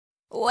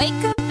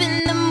Wake up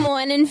in the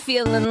morning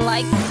feeling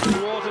like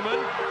Waterman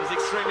is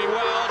extremely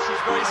well.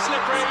 She's very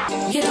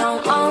slippery. you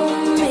don't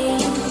own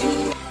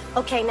me.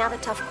 Okay, now the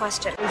tough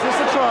question. Is this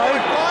a try?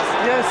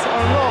 Yes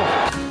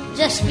or no?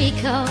 Just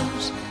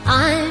because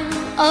I'm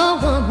a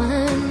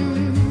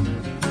woman.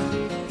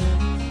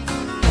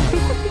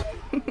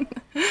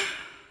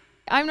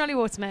 I'm Nolly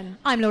Waterman.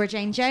 I'm Laura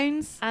Jane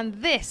Jones. And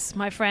this,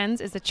 my friends,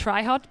 is the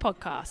Try Hard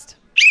podcast.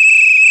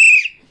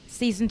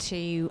 Season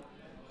 2,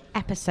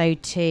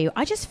 episode 2.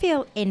 I just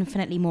feel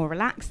infinitely more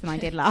relaxed than I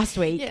did last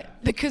week. Yeah,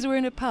 because we're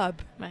in a pub,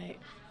 mate.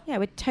 Yeah,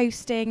 we're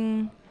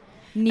toasting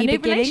new new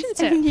beginnings.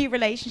 relationship. A new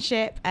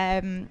relationship.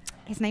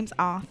 His name's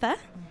Arthur.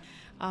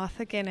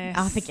 Arthur Guinness.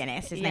 Arthur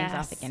Guinness. His name's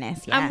Arthur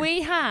Guinness, yeah. And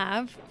we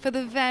have, for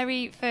the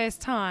very first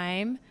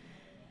time,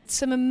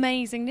 some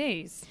amazing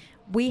news.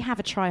 We have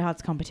a Try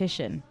Hards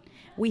competition.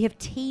 We have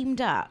teamed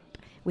up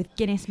with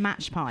Guinness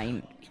Match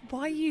Pint.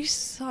 Why are you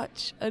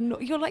such a...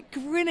 You're like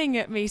grinning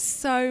at me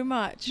so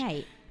much.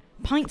 Mate,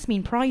 pints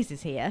mean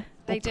prizes here.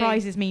 They or do.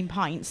 Prizes mean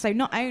pints. So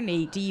not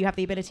only do you have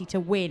the ability to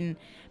win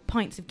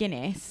pints of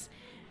Guinness,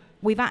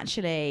 we've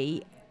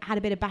actually had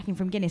a bit of backing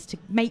from Guinness to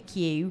make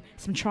you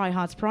some Try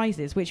Hards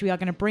prizes, which we are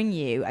going to bring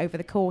you over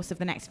the course of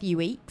the next few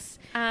weeks.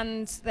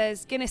 And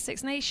there's Guinness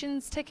Six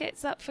Nations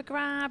tickets up for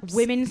grabs.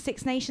 Women's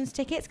Six Nations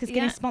tickets, because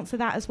Guinness sponsor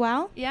that as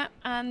well. Yeah,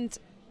 and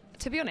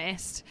to be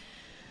honest,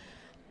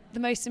 the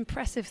most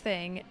impressive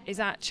thing is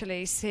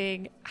actually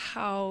seeing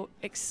how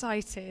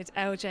excited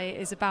LJ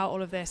is about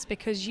all of this,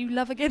 because you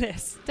love a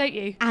Guinness, don't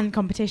you? And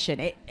competition.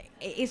 It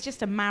is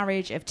just a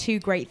marriage of two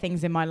great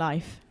things in my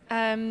life.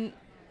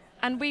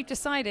 And we've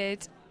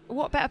decided,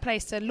 what better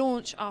place to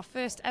launch our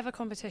first ever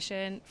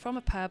competition from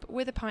a pub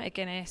with a pint of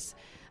Guinness.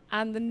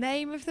 And the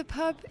name of the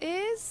pub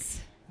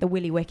is... The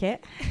Willy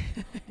Wicket.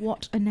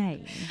 What a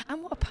name.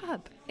 And what a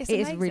pub. It's It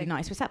amazing. is really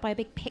nice. We're sat by a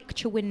big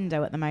picture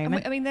window at the And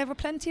moment. I mean, there were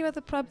plenty of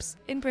other pubs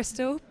in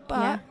Bristol, but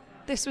Yeah.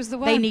 this was the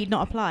one. They need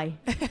not apply.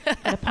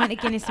 Got a pint of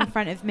Guinness in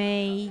front of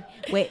me,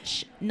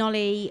 which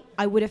Nolly,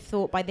 I would have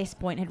thought by this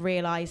point, had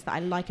realised that I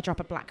like a drop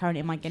of blackcurrant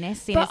in my Guinness,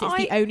 seeing But as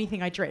it's the only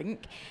thing I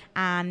drink.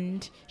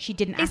 And she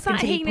didn't Is ask that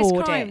until he heinous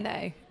poured crime, it.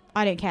 though?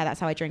 I don't care. That's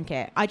how I drink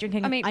it. I drink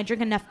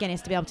enough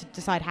Guinness to be able to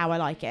decide how I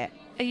like it.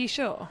 Are you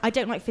sure? I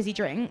don't like fizzy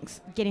drinks.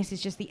 Guinness is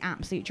just the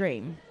absolute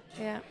dream.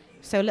 Yeah.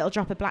 So a little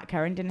drop of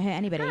blackcurrant didn't hurt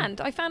anybody. And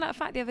I found out a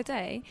fact the other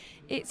day.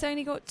 It's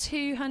only got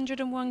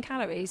 201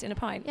 calories in a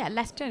pint. Yeah,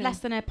 less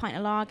than a pint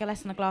of lager,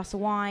 less than a glass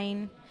of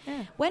wine.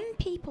 Yeah. When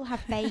people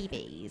have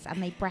babies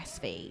and they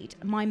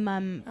breastfeed, my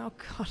mum Oh,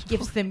 God.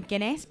 gives them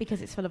Guinness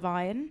because it's full of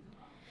iron.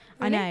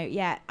 Really? I know,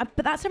 yeah.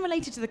 But that's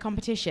unrelated to the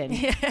competition.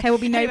 There will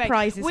be no Anyway,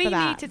 prizes we for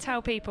that. need to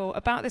tell people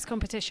about this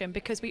competition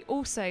because we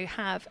also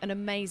have an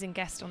amazing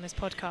guest on this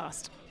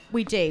podcast.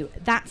 We do.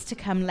 That's to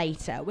come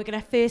later. We're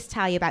going to first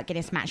tell you about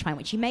Guinness Match Pint,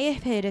 which you may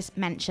have heard us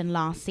mention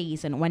last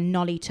season when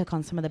Nolly took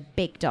on some of the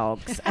big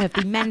dogs of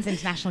the men's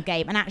international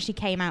game and actually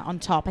came out on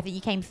top. I think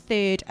you came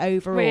third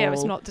overall. Yeah, it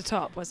was not the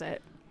top, was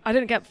it? I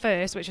didn't get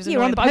first, which was You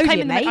were on annoying, the but I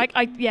came podium, in mate.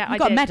 I You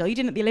got did. a medal. You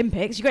didn't at the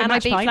Olympics. You got And a I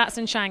match beat pint. Flats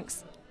and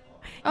Shanks.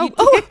 You-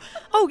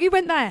 Oh, you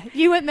went there.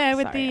 You went there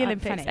with Sorry, the I'm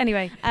Olympics. funny.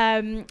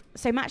 Anyway.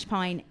 So Match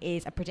Pint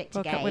is a predictor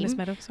World game. Cup winners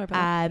medal. Sorry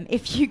about that.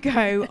 If you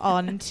go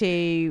on to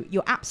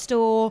your App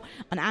Store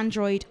on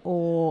Android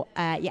or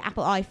your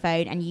Apple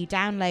iPhone and you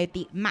download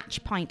the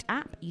Match Pint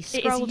app, you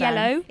scroll down.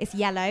 yellow. It's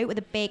yellow with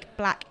a big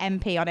black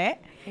MP on it.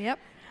 Yep.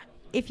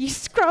 If you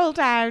scroll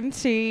down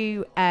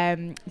to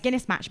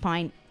Guinness Match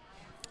Pint,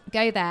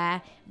 go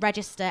there,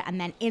 register,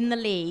 and then in the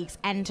leagues,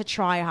 enter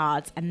Try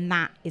Hards, and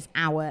that is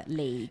our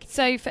league.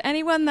 So for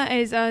anyone that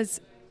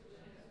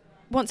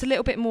wants a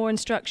little bit more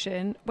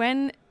instruction,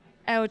 when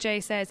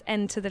LJ says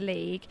enter the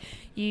league,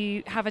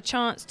 you have a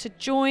chance to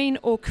join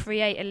or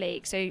create a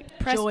league. So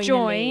press Join a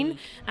join league.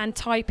 and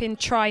type in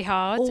Try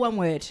Hard. All one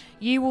word.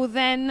 You will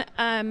then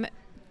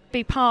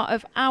be part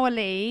of our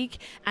league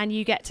and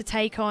you get to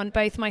take on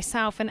both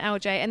myself and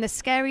LJ. And the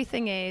scary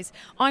thing is,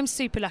 I'm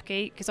super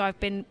lucky because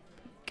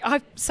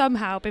I've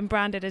somehow been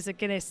branded as a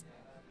Guinness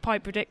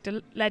Pint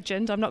Predictor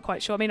legend. I'm not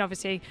quite sure. I mean,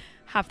 obviously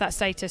have that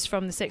status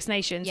from the Six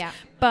Nations. Yeah.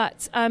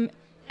 But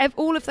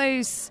all of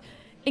those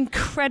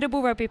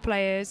incredible rugby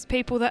players,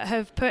 people that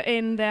have put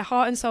in their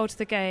heart and soul to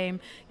the game,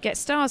 get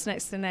stars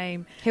next to the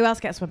name. Who else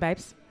gets one,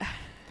 babes?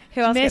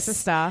 Who else Miss gets a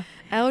star?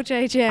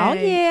 LJJ Oh,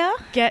 yeah.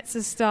 gets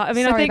a star. I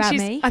mean, Sorry I think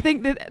about me. I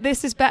think that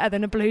this is better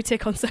than a blue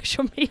tick on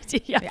social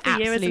media It for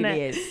you, isn't absolutely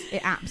it? is.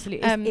 It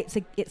absolutely is.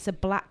 It's a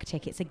black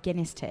tick. It's a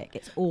Guinness tick.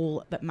 It's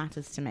all that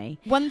matters to me.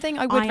 One thing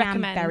I would I am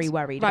recommend. very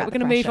worried Right, about we're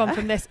going the to move on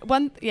pressure. from this.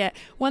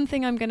 One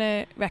thing I'm going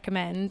to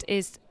recommend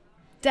is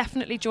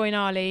definitely join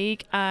our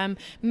league.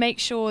 Make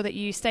sure that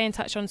you stay in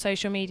touch on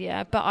social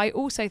media. But I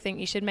also think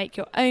you should make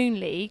your own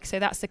league. So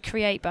that's the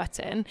create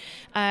button.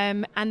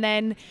 And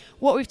then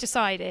what we've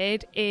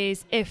decided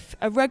is if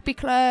a rugby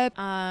club,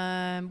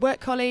 work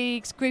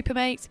colleagues, group of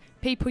mates,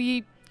 people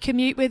you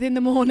commute with in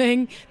the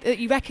morning that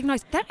you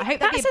recognise, I hope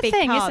that'd that's be a big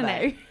thing, car,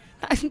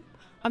 isn't it?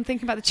 I'm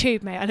thinking about the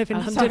tube, mate. I live in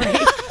London. Sorry.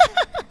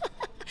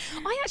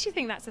 I actually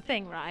think that's a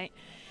thing, right?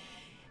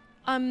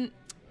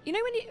 you know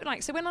when you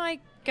like, so when I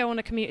go on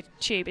a commuter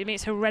tube, I mean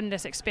it's a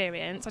horrendous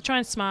experience. I try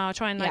and smile,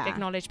 try and like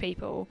acknowledge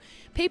people.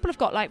 People have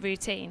got like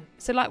routine.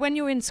 So like when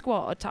you're in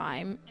squad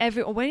time,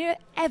 or when you've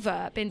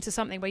ever been to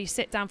something where you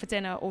sit down for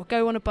dinner or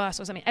go on a bus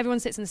or something, everyone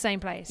sits in the same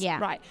place. Yeah.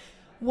 Right.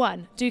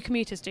 1, do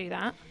commuters do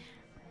that?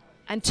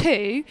 And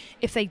 2,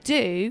 if they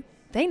do,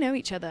 they know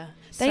each other.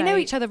 They know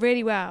each other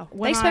really well.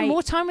 They spend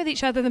more time with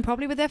each other than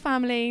probably with their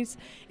families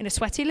in a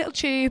sweaty little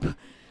tube.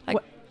 Like,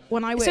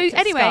 when I worked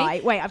at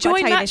Sky, wait, I've got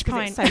to tell you this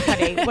because it's so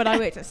funny. When I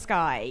worked at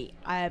Sky,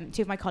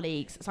 2 of my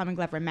colleagues, Simon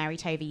Glover and Mary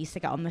Tovey, used to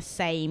get on the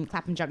same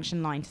Clapham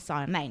Junction line to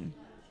Silent Lane.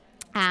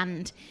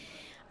 And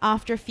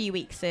after a few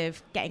weeks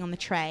of getting on the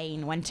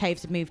train, when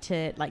Toves had moved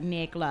to like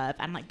near Glove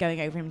and like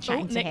going over him and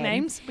chatting to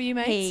nicknames? him, were you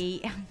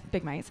mates?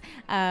 big mates.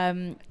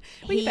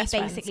 He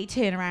basically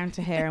turned around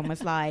to her and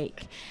was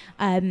like,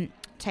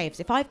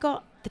 Toves, if I've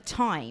got the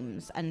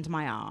Times under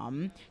my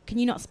arm, can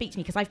you not speak to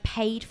me because I've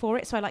paid for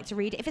it, so I like to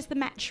read it. If it's the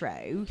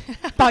Metro,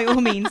 by all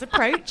means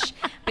approach,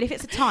 but if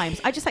it's the Times,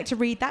 I just like to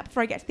read that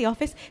before I get to the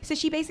office. So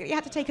she basically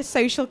had to take a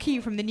social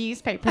cue from the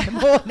newspaper in the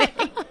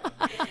morning.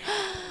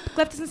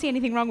 Glove doesn't see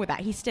anything wrong with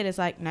that. He still is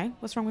like, no,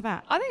 what's wrong with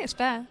that? I think it's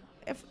fair.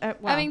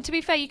 I mean, to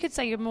be fair, you could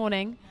say good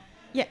morning.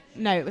 Yeah,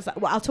 no, it was like,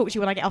 well, I'll talk to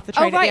you when I get off the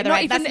train right, at the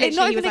other end.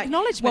 not even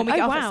acknowledgement. When we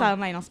get off at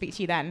Silent Lane, I'll speak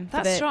to you then.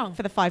 That's strong.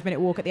 For the 5-minute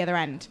walk at the other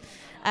end.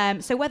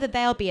 So whether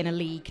they'll be in a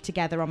league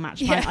together on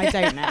match point, I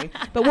don't know.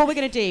 But what we're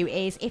going to do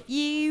is, if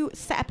you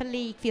set up a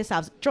league for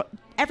yourselves,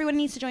 everyone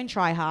needs to join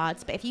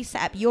Tryhards, but if you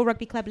set up your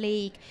rugby club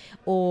league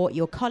or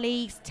your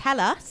colleagues, tell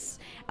us,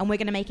 and we're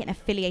going to make it an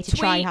affiliated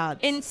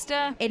Tryhards.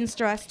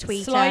 Insta us,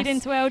 tweet Slide us.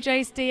 into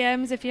LJ's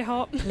DMs if you're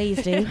hot.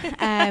 Please do.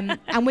 And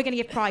we're going to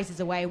give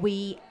prizes away.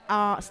 We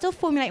are still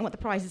formulating what the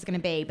prize is going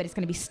to be, but it's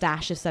going to be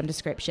stash of some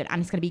description,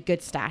 and it's going to be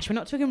good stash. We're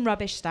not talking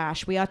rubbish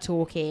stash. We are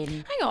talking...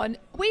 Hang on.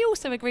 We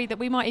also agreed that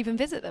we might even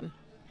visit them.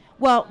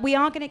 Well, we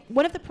are going to...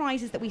 One of the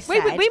prizes that we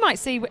said... We might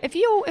see... If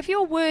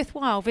you're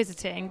worthwhile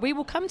visiting, we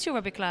will come to your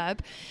rugby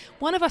club.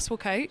 One of us will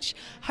coach.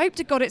 Hope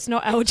to God it's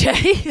not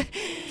LJ.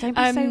 Don't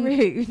be so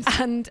rude.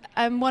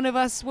 And one of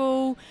us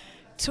will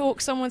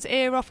talk someone's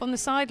ear off on the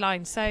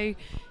sideline. So,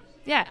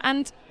 yeah,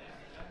 and...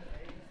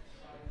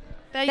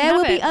 There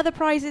will be other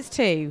prizes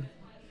too.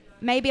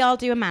 Maybe I'll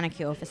do a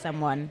manicure for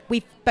someone.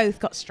 We've both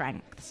got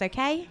strengths,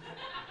 okay?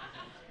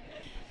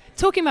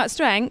 Talking about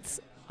strengths,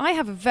 I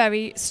have a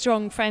very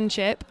strong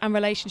friendship and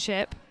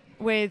relationship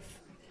with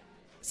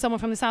someone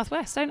from the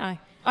Southwest, don't I?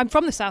 I'm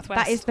from the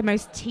Southwest. That is the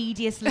most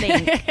tedious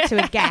link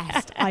to a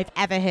guest I've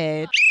ever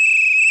heard.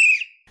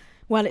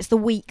 Well, it's the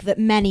week that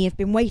many have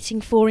been waiting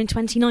for in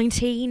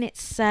 2019.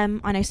 It's, I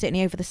know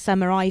certainly over the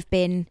summer I've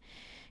been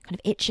kind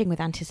of itching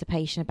with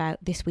anticipation about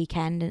this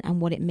weekend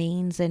and what it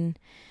means and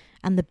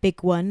the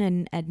big one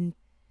and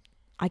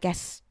I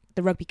guess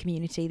the rugby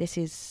community. This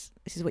is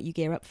what you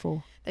gear up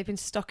for. They've been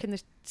stocked in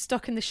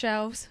the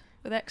shelves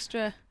with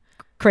extra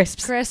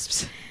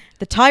crisps.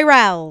 The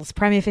Tyrells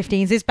Premier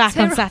 15s is back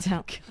on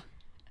Saturday.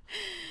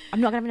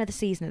 I'm not going to have another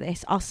season of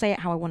this. I'll say it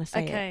how I want to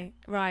say it. Okay,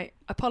 right.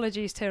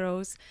 Apologies,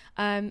 Tyrrells.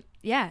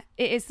 Yeah,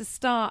 it is the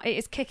start. It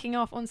is kicking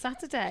off on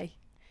Saturday.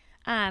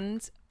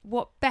 And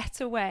what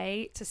better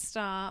way to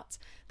start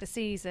the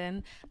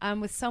season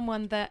with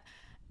someone that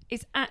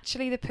is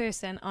actually the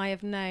person I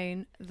have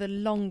known the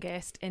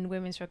longest in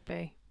women's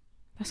rugby.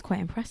 That's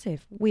quite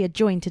impressive. We are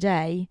joined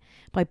today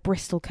by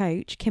Bristol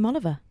coach Kim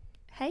Oliver.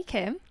 Hey,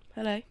 Kim.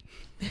 Hello.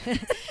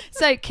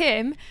 So,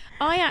 Kim,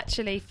 I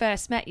actually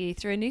first met you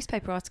through a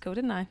newspaper article,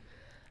 didn't I?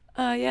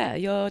 Yeah,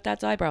 your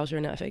dad's eyebrows are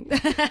in it, I think.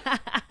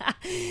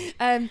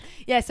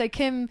 So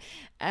Kim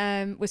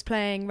was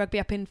playing rugby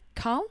up in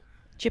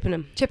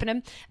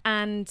Chippenham,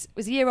 and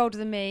was a year older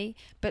than me,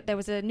 but there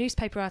was a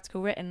newspaper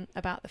article written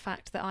about the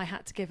fact that I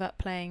had to give up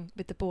playing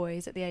with the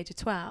boys at the age of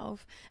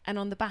 12, and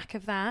on the back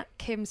of that,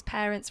 Kim's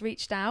parents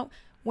reached out,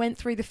 went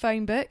through the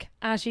phone book,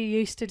 as you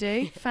used to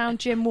do, found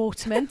Jim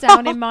Waterman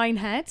down in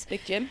Minehead.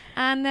 Big Jim.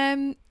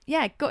 And,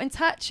 got in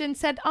touch and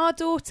said, our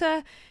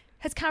daughter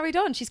has carried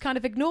on. She's kind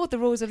of ignored the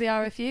rules of the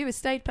RFU, has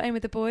stayed playing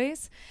with the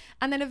boys.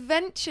 And then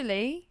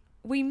eventually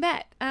we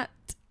met at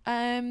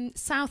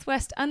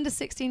Southwest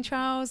Under-16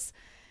 trials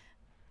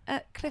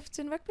at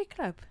Clifton Rugby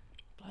Club.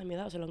 Blimey,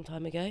 that was a long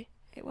time ago.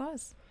 It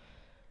was.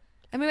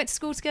 And we went to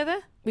school together?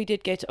 We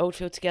did go to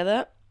Oldfield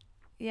together.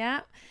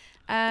 Yeah.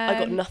 I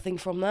got nothing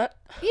from that.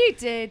 You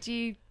did.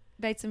 You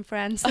made some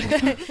friends.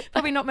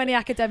 Probably not many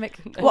academic.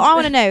 What I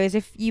want to know is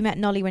if you met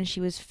Nolly when she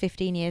was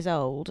 15 years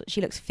old. She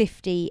looks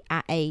 50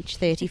 at age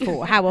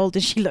 34. How old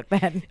does she look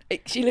then?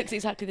 She looks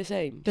exactly the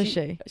same. Does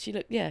she? She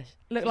looked, yeah.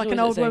 Looked like an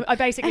old woman. I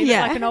basically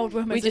looked like an old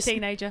woman as a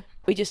teenager.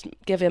 We just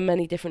gave her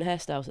many different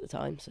hairstyles at the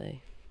time, so...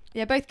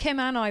 Yeah, both Kim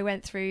and I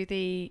went through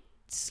the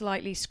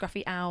slightly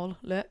scruffy owl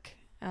look.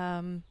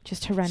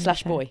 Just horrendous.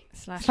 Slash boy.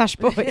 Slash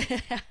boy.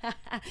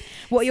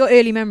 What are your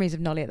early memories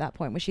of Nolly at that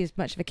point? Was she as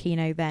much of a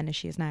keynote then as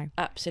she is now?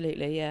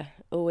 Absolutely, yeah.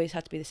 Always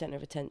had to be the centre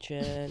of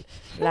attention.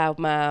 Loud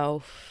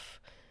mouth.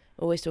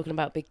 Always talking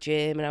about Big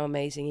Jim and how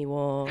amazing he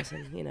was,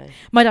 and you know.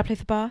 My dad played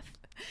for Bath.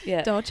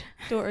 Yeah. Daughter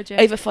of Jim.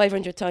 Over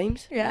 500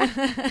 times. Yeah.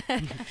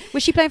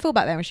 Was she playing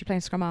fullback then? Was she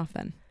playing scrum half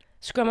then?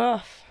 Scrum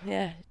half,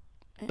 yeah.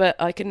 But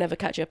I could never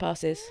catch her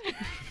passes.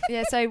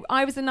 Yeah, so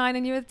I was the 9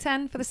 and you were the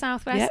 10 for the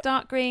Southwest, Yep.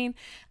 dark green.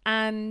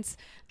 And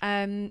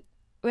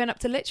we went up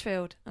to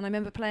Lichfield, and I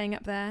remember playing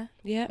up there.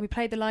 Yeah. We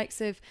played the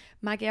likes of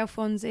Maggie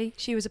Alfonsi.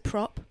 She was a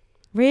prop.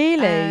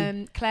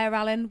 Really? Claire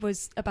Allen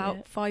was about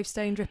Yeah. 5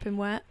 stone dripping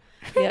wet.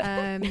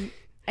 Yeah.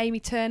 Amy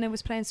Turner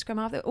was playing scrum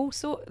half. They're all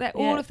Yeah.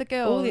 all of the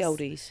girls. All the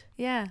oldies.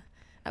 Yeah.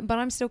 But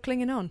I'm still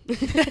clinging on.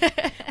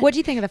 What do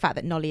you think of the fact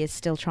that Nolly is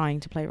still trying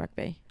to play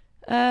rugby?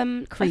 I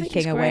think Creaking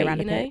it's away great,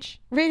 around a you know?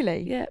 pitch. Really?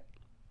 Yeah.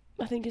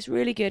 I think it's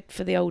really good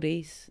for the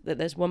oldies that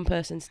there's one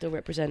person still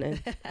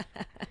representing.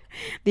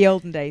 The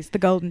olden days, the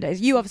golden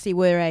days. You obviously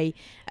were a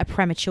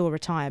premature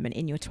retirement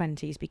in your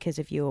 20s because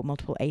of your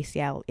multiple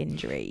ACL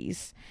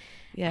injuries.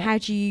 Yeah. How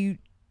do you...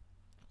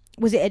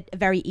 Was it a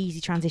very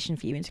easy transition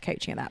for you into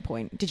coaching at that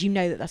point? Did you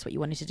know that that's what you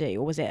wanted to do?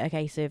 Or was it a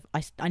case of,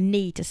 I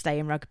need to stay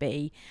in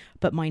rugby,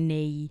 but my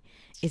knee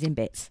is in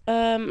bits?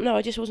 No,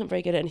 I just wasn't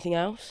very good at anything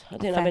else. I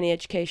didn't have Fair. any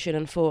education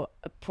and thought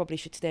I probably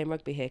should stay in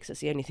rugby here because that's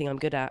the only thing I'm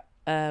good at.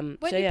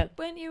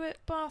 Weren't you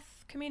at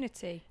Bath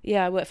Community?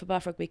 Yeah, I worked for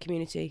Bath Rugby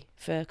Community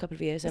for a couple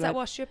of years. Was that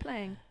whilst you were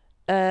playing?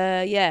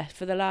 Yeah,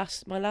 for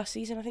my last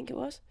season, I think it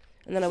was.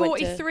 And then I went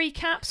to 43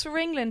 caps for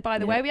England, by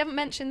the Yeah. way. We haven't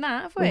mentioned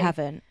that, have we? We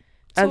haven't.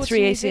 and Tour 3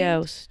 to New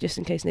Zealand. ACLs, just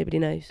in case nobody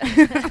knows.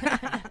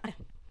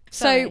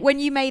 So when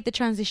you made the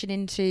transition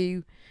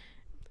into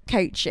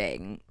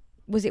coaching,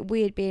 was it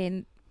weird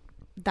being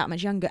that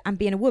much younger and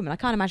being a woman? I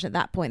can't imagine at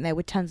that point there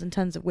were tons and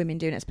tons of women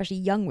doing it, especially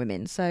young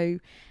women. So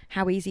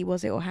how easy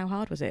was it, or how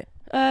hard was it?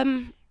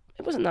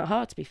 It wasn't that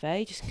hard, to be fair.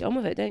 You just get on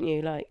with it, don't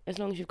you? Like, as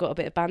long as you've got a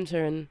bit of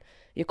banter and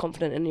you're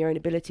confident in your own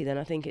ability, then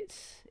I think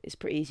it's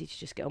pretty easy to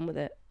just get on with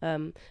it.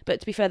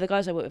 But to be fair, the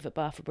guys I worked with at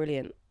Bath were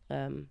brilliant.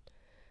 And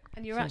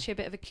you were actually a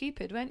bit of a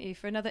cupid, weren't you,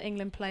 for another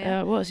England player,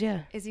 I was,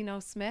 yeah. Izzy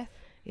Knowles-Smith?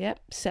 Yep,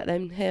 set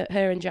them, her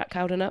and Jack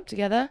Cowden up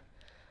together,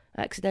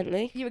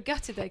 accidentally. You were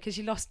gutted, though, because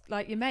you lost,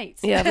 like, your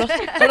mates. Yeah,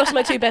 I lost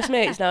my 2 best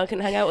mates now. I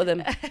couldn't hang out with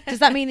them. Does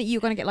that mean that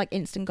you're going to get like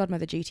instant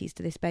godmother duties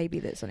to this baby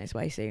that's on its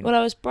way soon? Well,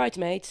 I was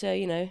bridesmaid, so,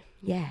 you know.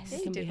 yes. Yeah,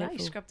 you Can be did well. You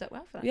helpful. scrubbed up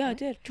well for that. Yeah, I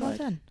didn't did. Well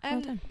Tried. done. you?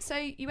 Well done. So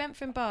you went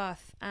from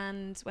Bath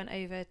and went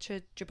over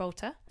to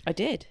Gibraltar. I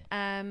did.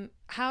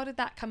 How did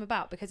that come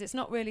about? Because it's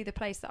not really the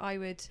place that I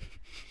would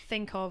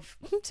think of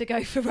to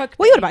go for rugby.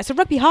 What are you on about? It's a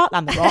rugby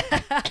heartland, the Rock.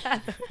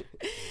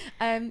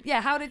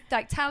 Yeah, how did,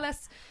 like, tell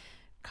us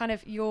kind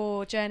of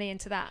your journey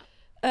into that?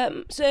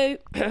 So,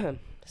 sorry,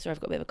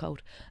 I've got a bit of a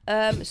cold.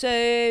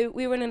 So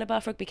we were running a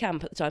Bath rugby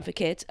camp at the time for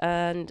kids,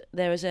 and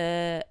there was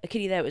a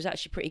kiddie there that was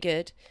actually pretty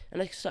good.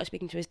 And I started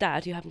speaking to his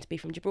dad, who happened to be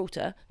from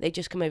Gibraltar. They'd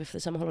just come over for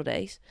the summer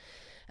holidays.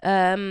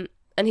 And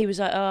he was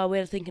like, "Oh,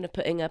 we're thinking of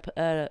putting up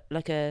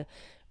like a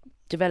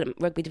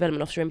rugby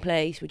development officer in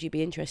place. Would you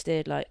be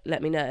interested? Like,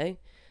 let me know."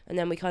 And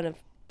then we kind of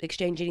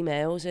exchanged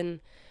emails,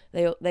 and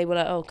they were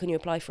like, "Oh, can you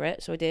apply for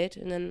it?" So I did,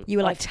 and then You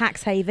were like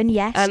tax haven,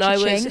 yes. and I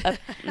was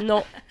cha-ching.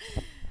 not.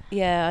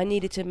 Yeah, I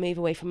needed to move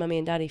away from mummy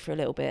and daddy for a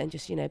little bit and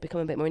just,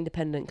 become a bit more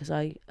independent because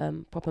I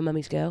proper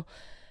mummy's girl.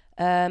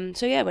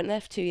 So yeah, I went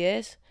there for 2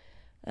 years.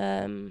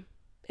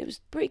 It was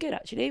pretty good,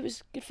 actually. It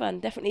was good fun.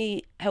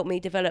 Definitely helped me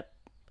develop,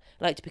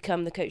 like, to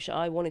become the coach that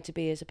I wanted to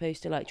be, as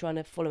opposed to like trying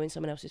to follow in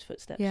someone else's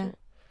footsteps. Yeah.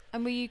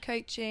 And were you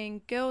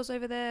coaching girls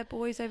over there,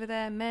 boys over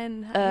there,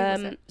 men? Who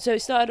was it? So it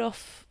started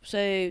off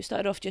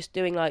just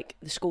doing like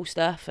the school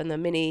stuff and the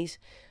minis,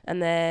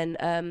 and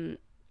then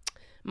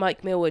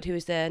Mike Millward, who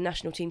was their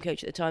national team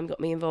coach at the time, got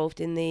me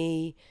involved in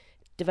the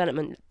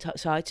development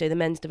side, so the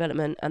men's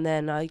development, and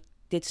then I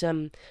did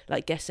some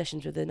like guest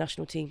sessions with the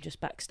national team,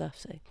 just back stuff.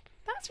 So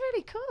That's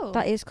really cool.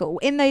 That is cool.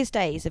 In those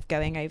days of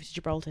going over to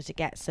Gibraltar to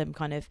get some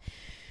kind of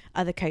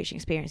other coaching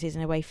experiences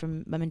and away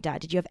from mum and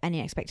dad, did you have any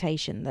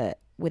expectation that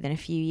within a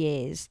few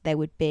years there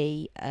would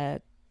be a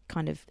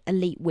kind of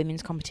elite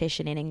women's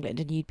competition in England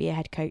and you'd be a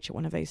head coach at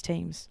one of those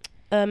teams?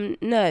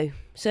 No.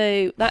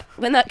 So that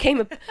when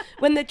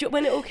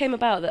it all came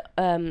about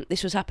that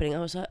this was happening, I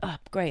was like, oh,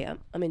 great,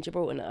 I'm in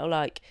Gibraltar now.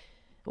 Like,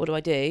 what do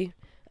I do?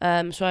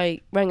 So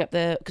I rang up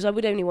because I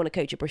would only want to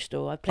coach at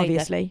Bristol. I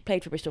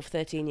played for Bristol for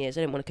 13 years.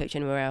 I didn't want to coach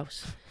anywhere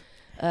else.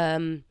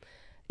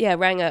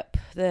 Rang up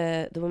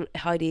the woman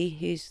Heidi,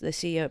 who's the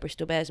CEO at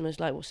Bristol Bears, and was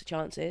like, "What's the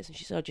chances?" And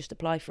she said, "I'll just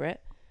apply for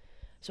it."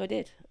 So I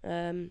did,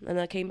 and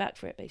I came back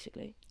for it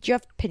basically. Do you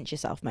have pinch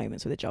yourself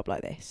moments with a job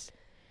like this?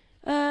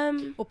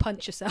 Or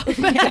punch yourself.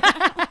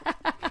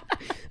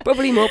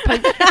 Probably more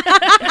punch.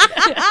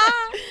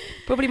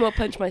 Probably more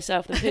punch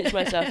myself than pinch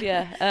myself.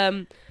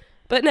 Yeah.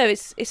 But no,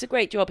 it's a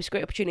great job. It's a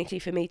great opportunity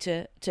for me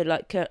to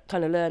like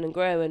kind of learn and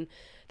grow. And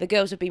the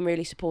girls have been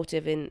really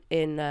supportive in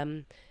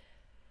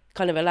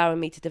kind of allowing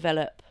me to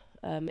develop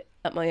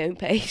at my own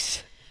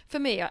pace. For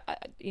me,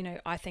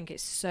 I think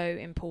it's so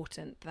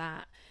important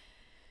that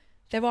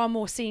there are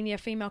more senior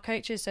female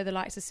coaches, so the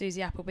likes of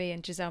Susie Appleby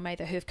and Giselle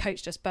Mather, who have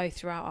coached us both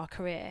throughout our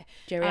career.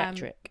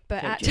 Geriatric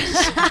But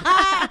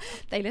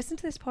they listen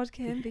to this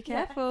podcast, be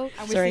careful.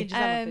 And we're seeing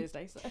Giselle on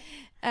Thursday.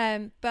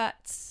 So.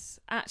 But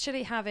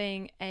actually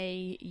having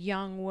a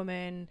young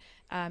woman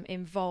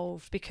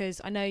involved, because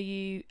I know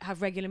you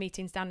have regular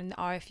meetings down in the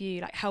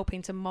RFU, like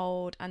helping to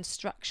mould and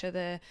structure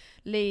the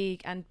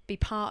league and be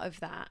part of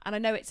that. And I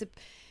know it's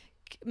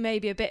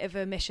maybe a bit of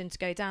a mission to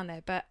go down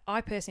there, but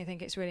I personally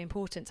think it's really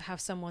important to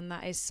have someone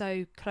that is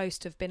so close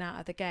to have been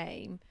out of the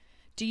game.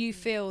 Do you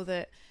feel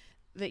that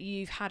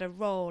you've had a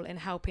role in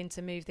helping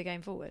to move the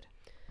game forward?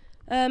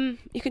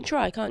 You can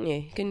try, can't you?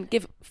 You can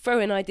throw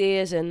in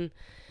ideas and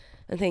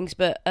things,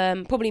 but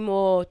probably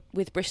more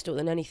with Bristol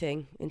than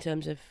anything in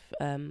terms of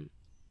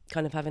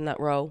kind of having that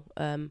role,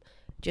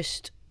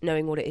 just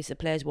knowing what it is the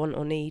players want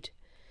or need.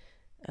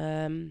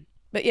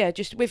 But yeah,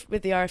 just with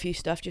the RFU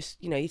stuff,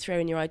 just, you throw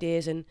in your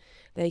ideas and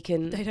they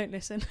don't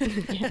listen.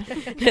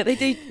 Yeah,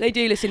 they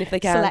do listen if they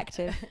can.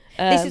 Selective.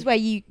 This is where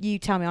you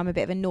tell me I'm a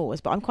bit of a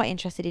nose, but I'm quite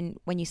interested in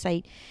when you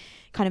say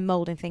kind of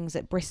moulding things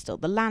at Bristol,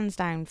 the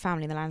Lansdowne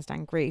family, the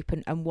Lansdowne group,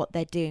 and what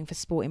they're doing for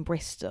sport in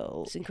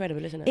Bristol. It's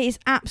incredible, isn't it? It is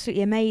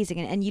absolutely amazing.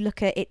 And you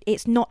look at it,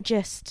 it's not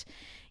just,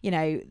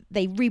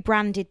 they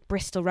rebranded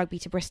Bristol Rugby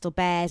to Bristol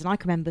Bears, and I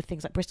can remember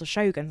things like Bristol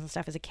Shoguns and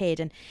stuff as a kid,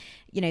 and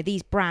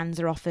these brands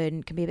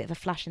can be a bit of a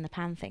flash in the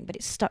pan thing, but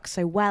it's stuck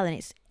so well and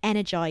it's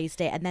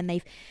energised it. And then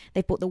they've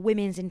brought the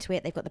women's into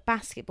it, they've got the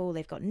basketball,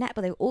 they've got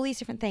netball, they've all these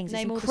different things.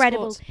 Name it's all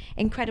incredible. the sports.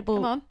 Incredible.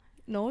 Come on,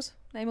 Nors,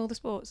 name all the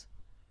sports.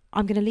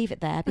 I'm going to leave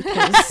it there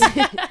because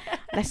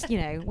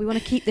we want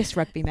to keep this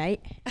rugby, mate.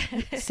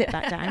 Sit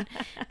back down.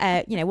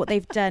 What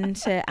they've done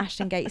to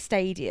Ashton Gate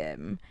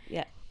Stadium.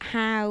 Yeah.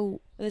 How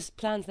there's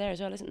plans there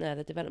as well, isn't there?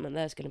 The development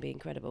there is going to be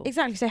incredible.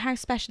 Exactly. So how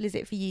special is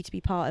it for you to be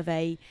part of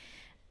an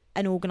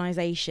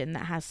organisation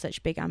that has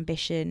such big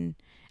ambition?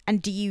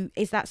 And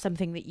is that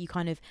something that you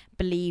kind of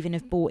believe and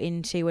have bought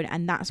into,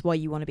 and that's why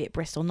you want to be at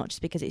Bristol, not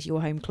just because it's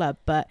your home club,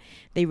 but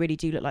they really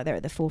do look like they're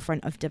at the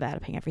forefront of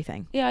developing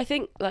everything? Yeah, I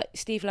think like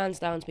Steve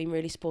Lansdowne's been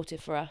really supportive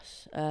for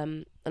us,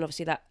 and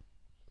obviously that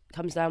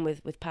comes down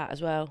with Pat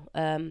as well.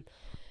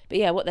 But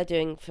yeah, what they're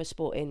doing for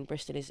sport in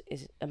Bristol is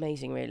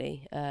amazing,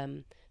 really.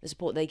 The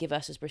support they give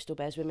us as Bristol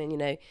Bears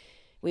women,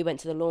 we went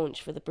to the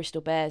launch for the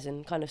Bristol Bears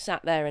and kind of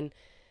sat there and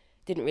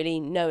didn't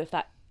really know if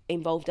that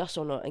involved us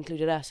or not,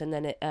 included us, and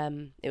then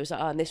it was like,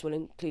 and this will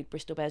include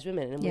Bristol Bears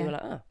women, and we were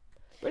like,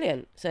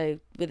 brilliant. So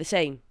we're the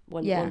same,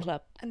 one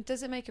club. And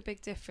does it make a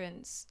big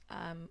difference?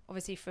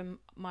 Obviously, from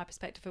my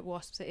perspective at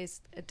Wasps, it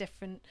is a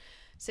different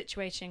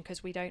situation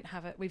because we've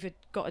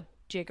got a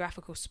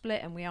geographical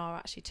split, and we are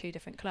actually two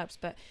different clubs.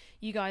 But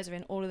you guys are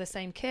in all of the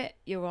same kit.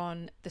 You're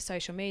on the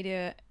social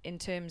media in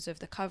terms of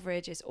the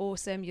coverage. It's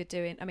awesome. You're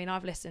doing. I mean,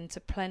 I've listened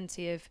to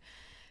plenty of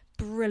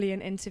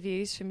brilliant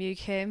interviews from you,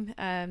 Kim,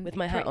 with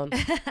my hat on.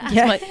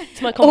 Yeah,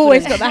 it's my confidence.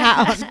 Always got the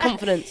hat on.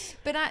 Confidence.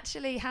 But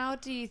actually, how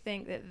do you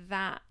think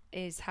that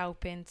is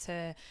helping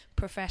to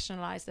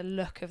professionalise the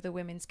look of the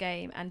women's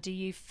game? And do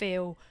you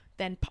feel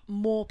then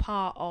more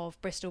part of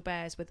Bristol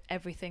Bears with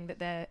everything that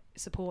they're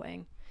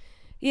supporting?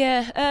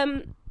 Yeah,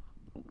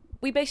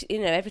 we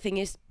basically, everything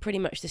is pretty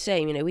much the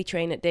same. We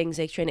train at Dings,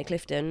 they train at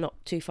Clifton, not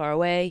too far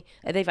away.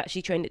 They've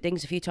actually trained at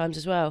Dings a few times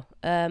as well.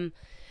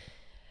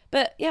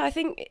 But yeah, I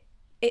think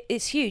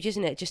it's huge,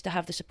 isn't it, just to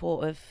have the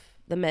support of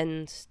the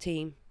men's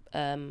team,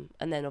 and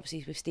then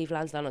obviously with Steve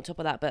Lansdowne on top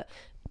of that. But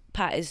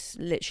Pat is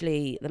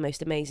literally the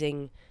most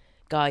amazing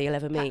guy you'll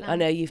ever meet. I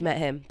know you've met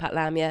him, Pat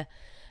Lamb, yeah.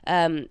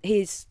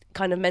 He's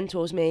kind of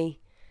mentors me.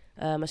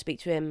 I speak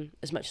to him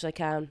as much as I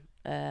can,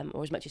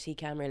 or as much as he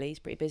can, really. He's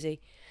pretty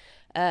busy,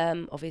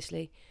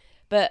 obviously.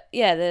 But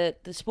yeah,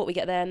 the support we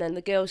get there, and then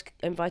the girls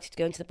invited to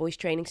go into the boys'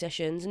 training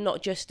sessions, and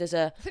not just as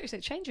a... I thought you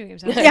said changing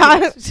rooms.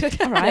 Yeah,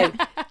 all right.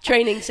 No,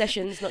 training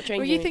sessions, not training.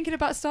 Were you thinking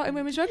about starting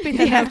women's rugby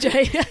then,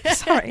 LJ?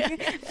 Sorry.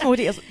 More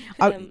details.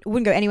 I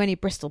wouldn't go anywhere near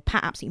Bristol.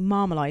 Pat absolutely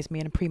marmalised me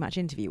in a pre-match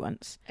interview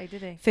once. Oh,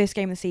 did he? First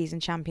game of the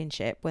season,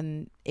 championship,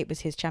 when it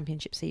was his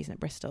championship season at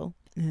Bristol,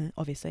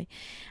 obviously.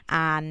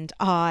 And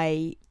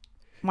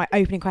my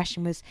opening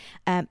question was,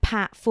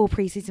 Pat, 4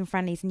 pre-season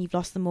friendlies and you've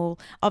lost them all.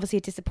 Obviously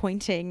a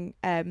disappointing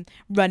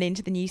run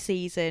into the new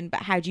season,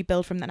 but how do you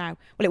build from that now?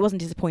 Well, it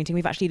wasn't disappointing.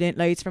 We've actually learnt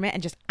loads from it,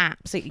 and just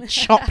absolutely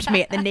chopped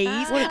me at the knees.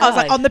 I was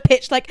like on the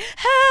pitch like,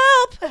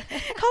 help! Call an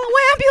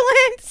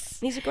ambulance!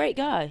 He's a great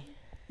guy.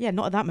 Yeah,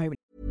 not at that moment.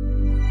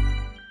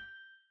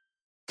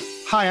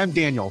 Hi, I'm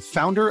Daniel,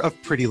 founder of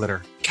Pretty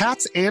Litter.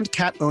 Cats and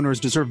cat owners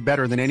deserve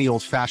better than any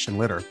old-fashioned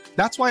litter.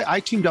 That's why I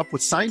teamed up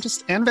with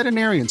scientists and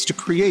veterinarians to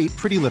create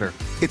Pretty Litter.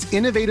 Its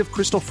innovative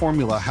crystal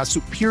formula has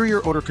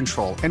superior odor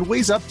control and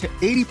weighs up to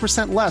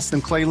 80% less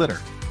than clay litter.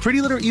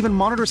 Pretty Litter even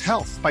monitors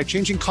health by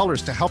changing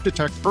colors to help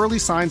detect early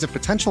signs of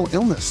potential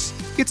illness.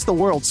 It's the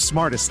world's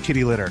smartest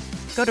kitty litter.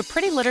 Go to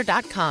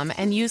prettylitter.com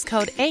and use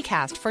code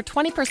ACAST for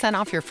 20%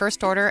 off your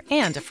first order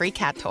and a free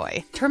cat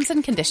toy. Terms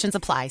and conditions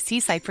apply. See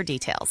site for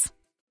details.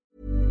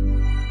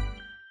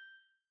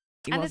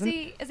 And has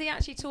he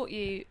actually taught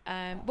you,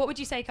 what would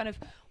you say kind of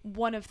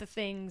one of the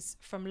things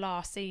from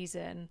last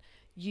season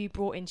you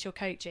brought into your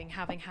coaching,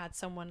 having had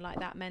someone like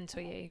that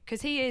mentor you?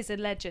 Because he is a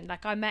legend.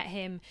 Like, I met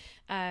him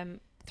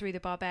through the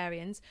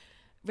Barbarians.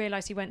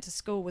 Realised he went to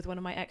school with one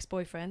of my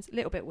ex-boyfriends. A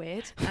little bit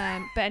weird.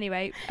 But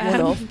anyway.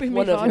 we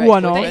move on.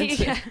 One of.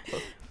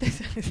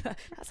 That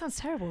sounds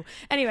terrible.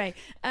 Anyway.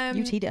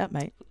 You teed it up,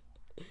 mate.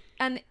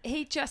 And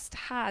he just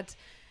had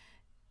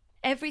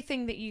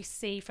everything that you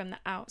see from the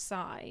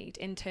outside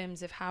in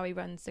terms of how he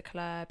runs the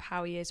club,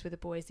 how he is with the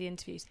boys, the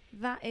interviews.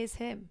 That is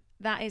him.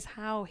 That is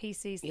how he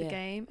sees the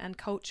game and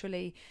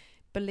culturally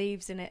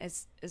believes in it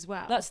as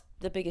well. That's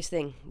the biggest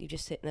thing. You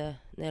just hit the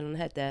nail on the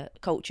head there.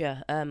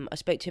 Culture. I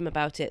spoke to him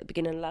about it at the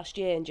beginning of last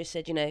year and just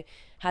said, you know,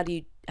 how do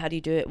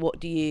you do it? What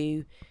do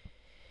you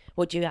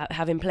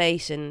have in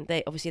place? And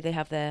they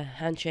have their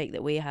handshake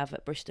that we have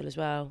at Bristol as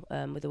well,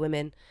 with the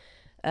women.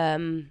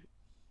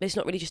 It's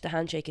not really just a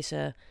handshake, it's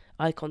a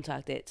eye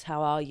contact. It's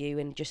how are you,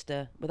 and just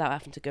without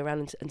having to go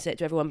around and say it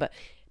to everyone, but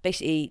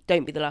basically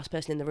don't be the last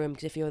person in the room,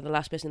 because if you're the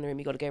last person in the room,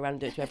 you've got to go around and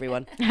do it to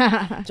everyone.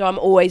 So I'm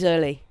always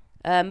early.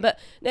 But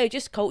no,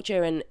 just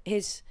culture and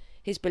his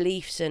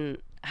beliefs and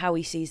how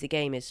he sees the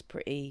game is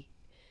pretty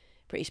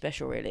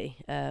special, really.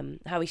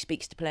 How he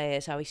speaks to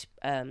players, how he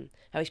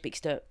speaks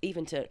to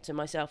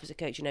myself as a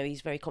coach. You know,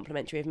 he's very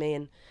complimentary of me,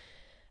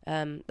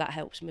 and that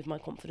helps with my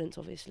confidence,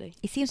 obviously.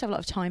 He seems to have a lot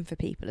of time for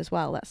people as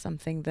well. That's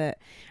something that,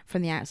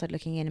 from the outside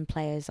looking in, and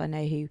players I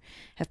know who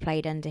have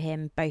played under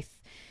him,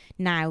 both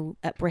now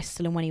at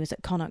Bristol and when he was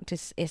at Connacht,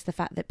 is the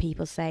fact that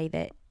people say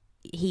that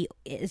he,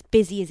 as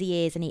busy as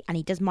he is, and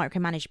he does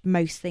micromanage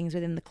most things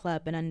within the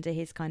club and under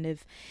his kind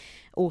of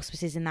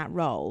auspices in that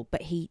role,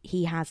 but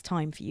he has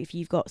time for you. If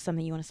you've got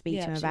something you want to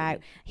speak to him about,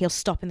 he'll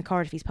stop in the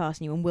corridor if he's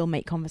passing you and will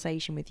make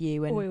conversation with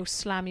you, and or he'll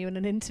slam you in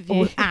an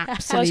interview.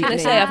 Absolutely. I was going to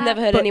say, I've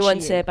never heard anyone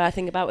say a bad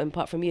thing about him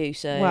apart from you,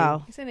 so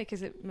well, it's only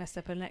because it messed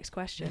up our next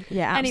question.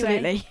 Yeah,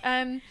 absolutely.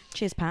 Anyway,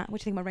 cheers, Pat. What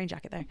do you think of my rain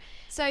jacket though?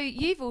 So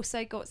you've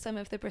also got some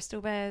of the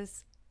Bristol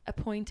Bears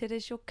appointed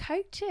as your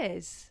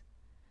coaches.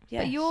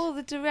 Yes. But you're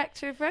the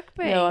director of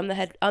rugby. No, I'm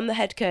the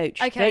head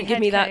coach. Okay, don't give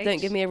me that. Don't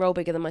give me a role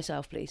bigger than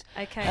myself, please.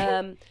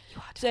 Okay.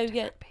 So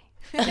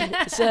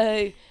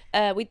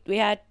we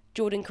had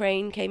Jordan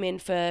Crane came in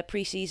for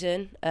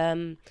pre-season.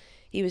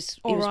 He was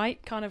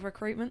right, kind of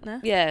recruitment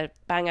there. Yeah,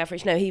 bang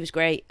average. No, he was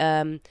great.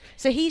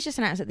 So he's just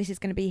announced that this is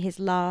going to be his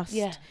last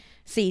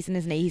season,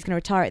 isn't he? He's going to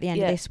retire at the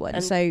end of this one.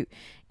 So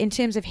in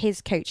terms of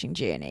his coaching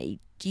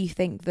journey, do you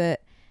think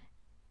that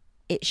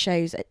it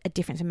shows a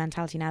difference in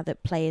mentality now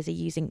that players are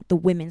using the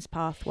women's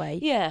pathway?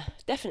 Yeah,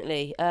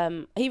 definitely.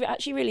 He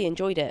actually really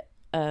enjoyed it.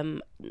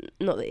 Not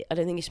that I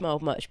don't think he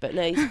smiled much, but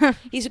no,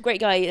 he's a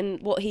great guy,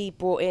 and what he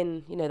brought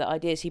in, you know, the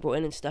ideas he brought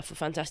in and stuff were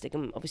fantastic,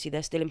 and obviously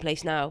they're still in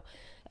place now.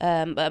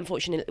 But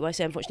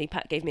unfortunately,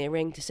 Pat gave me a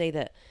ring to say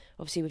that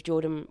obviously with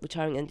Jordan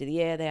retiring at the end of the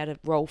year, they had a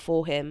role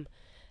for him,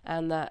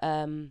 and that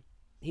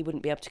he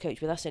wouldn't be able to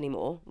coach with us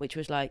anymore, which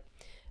was like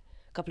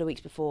a couple of weeks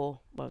before,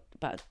 well,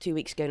 about 2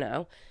 weeks ago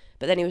now.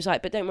 But then he was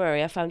like, "But don't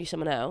worry, I found you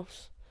someone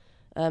else."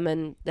 And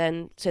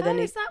then is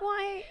that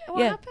why?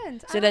 What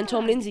happened? So then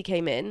Tom Lindsay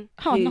came in.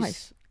 Oh, who's,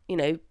 nice. You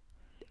know,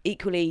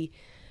 equally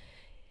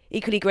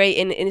great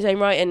in his own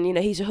right, and you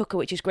know he's a hooker,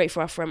 which is great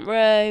for our front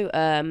row.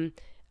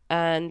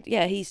 And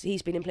yeah,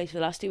 he's been in place for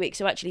the last 2 weeks.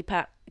 So actually,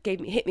 Pat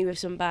hit me with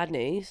some bad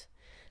news,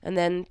 and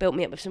then built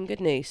me up with some good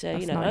news. So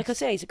That's you know, nice. like I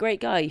say, he's a great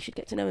guy. You should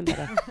get to know him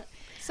better.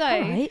 So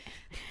right.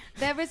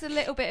 There is a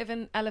little bit of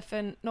an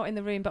elephant, not in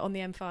the room, but on the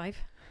M5.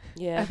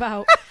 Yeah.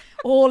 About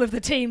all of the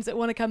teams that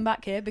want to come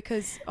back here,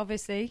 because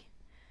obviously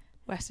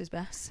West is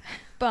best.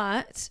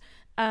 But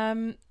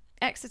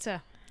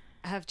Exeter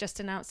have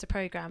just announced a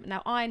programme.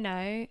 Now, I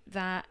know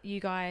that you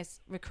guys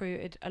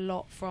recruited a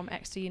lot from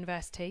Exeter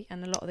University,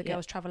 and a lot of the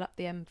girls travel up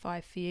the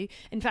M5 for you.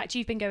 In fact,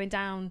 you've been going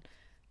down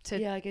to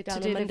I go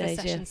down to on deliver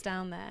Mondays, sessions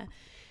down there.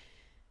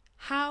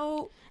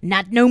 How?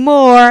 Not no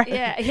more.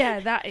 Yeah,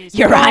 that is.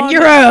 You're on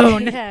your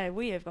own. Yeah,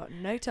 we have got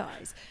no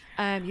ties.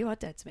 You are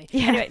dead to me.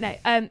 Yeah.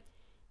 Anyway, no.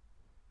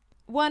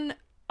 One,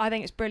 I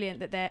think it's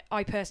brilliant that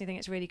I personally think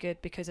it's really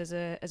good, because as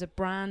a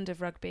brand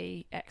of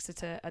rugby,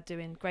 Exeter are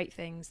doing great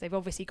things. They've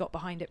obviously got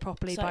behind it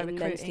properly by Exciting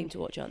men's recruiting. team to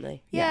watch, aren't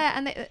they? Yeah,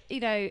 and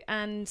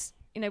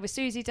they, with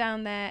Susie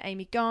down there,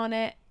 Amy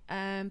Garnett,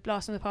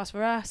 blast from the past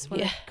for us,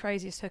 one of the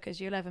craziest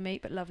hookers you'll ever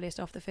meet, but loveliest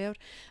off the field.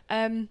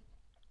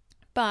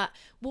 But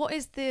what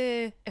is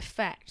the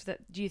effect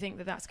that do you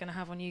think that's going to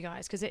have on you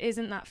guys? Because it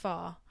isn't that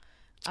far.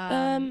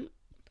 And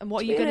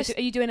what are you going to do?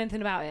 Are you doing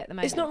anything about it at the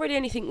moment? It's not really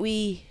anything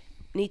we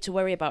need to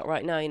worry about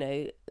right now. You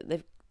know,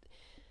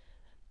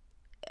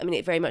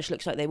 it very much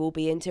looks like they will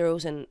be in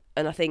Tyrrells, and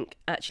I think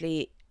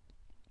actually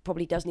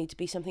probably does need to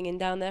be something in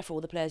down there for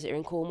all the players that are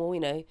in Cornwall.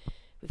 You know,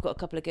 we've got a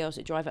couple of girls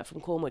that drive up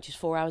from Cornwall, which is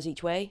 4 hours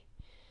each way.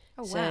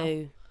 Oh, wow.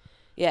 So,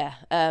 yeah,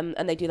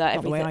 and they do that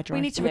every day.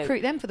 We need to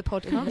recruit them for the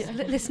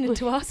podcast, listening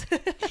to us.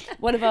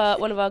 one of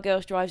our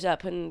girls drives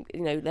up, and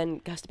you know, then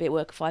has to be at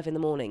work at 5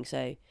 a.m,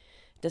 so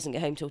doesn't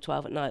get home till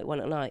 12 at night,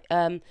 1 at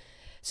night.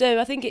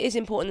 So I think it is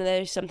important that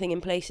there is something in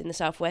place in the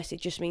Southwest.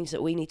 It just means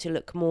that we need to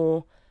look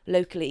more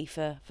locally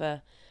for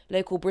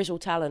local Bristol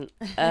talent.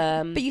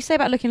 But you say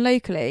about looking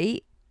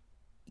locally,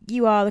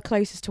 you are the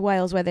closest to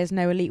Wales where there's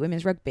no elite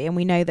women's rugby, and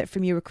we know that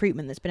from your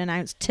recruitment that's been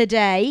announced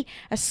today,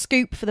 a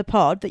scoop for the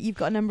pod, that you've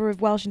got a number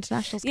of Welsh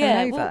internationals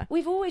coming over. Well,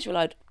 we've always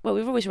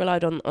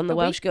relied on the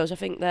Welsh girls. I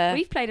think they're...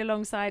 We've played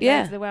alongside Yeah.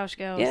 loads of the Welsh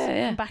girls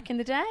from back in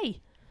the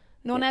day.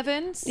 Non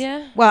Evans.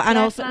 Yeah. Well, and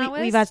Claire also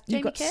Flowers, we've had, Jamie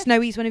you've got Kiff.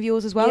 Snowy's one of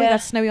yours as well. Yeah. We've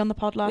had Snowy on the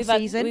pod last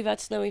season. We've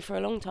had Snowy for a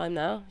long time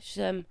now.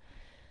 She's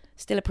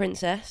still a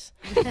princess.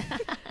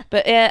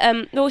 But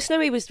yeah,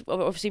 Snowy was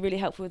obviously really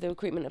helpful with the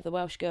recruitment of the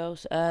Welsh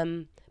girls.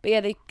 But yeah,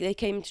 they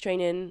came to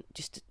training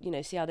just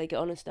to, see how they get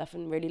on and stuff,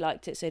 and really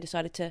liked it, so they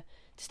decided to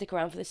stick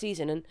around for the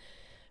season, and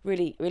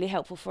really, really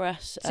helpful for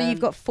us. So you've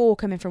got 4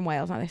 coming from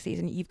Wales now this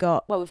season. You've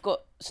got... Well, we've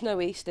got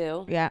Snowy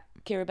still. Yeah.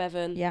 Kira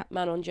Bevan.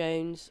 Manon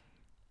Jones.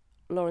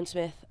 Lauren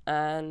Smith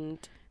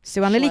and...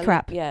 Sue-Ann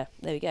Lillycrap. Yeah,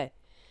 there we go.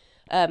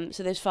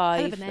 So there's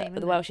 5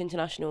 the Welsh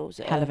internationals.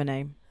 Hell of a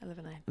name. Hell of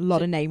a name. A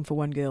lot of name for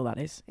one girl, that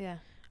is. Yeah.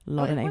 A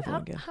lot of name for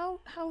one girl.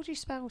 How would you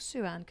spell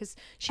Sue-Ann? Because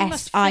she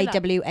must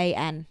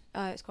Siwan.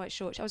 Oh, it's quite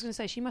short. I was going to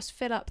say, she must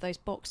fill up those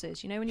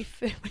boxes. You know, when you...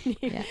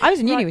 Yeah. I was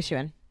in uni with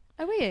Sue-Ann.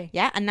 Oh, were you?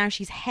 Yeah, and now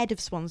she's head of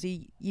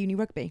Swansea Uni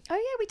Rugby. Oh,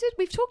 yeah, we did.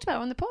 We've talked about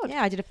her on the pod.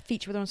 Yeah, I did a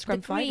feature with her on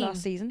Scrum 5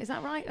 last season. Is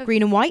that right?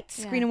 Green and Whites.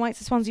 Yeah. Green and Whites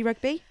at Swansea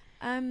Rugby.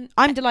 I'm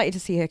delighted to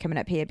see her coming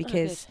up here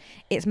because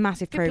it's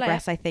massive Good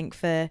progress, player. I think,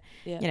 for,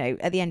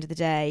 at the end of the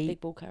day.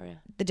 Big ball carrier.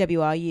 The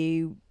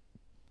WRU.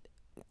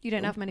 You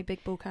don't have many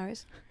big ball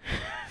carriers.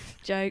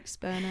 Jokes,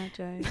 Bernard,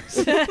 jokes.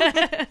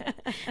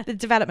 The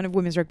development of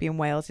women's rugby in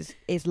Wales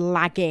is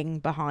lagging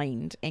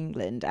behind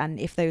England, and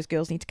if those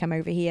girls need to come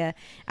over here,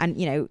 and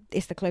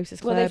it's the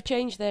closest club. Well, they've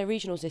changed their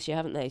regionals this year,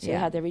 haven't they? So they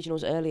had their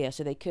regionals earlier,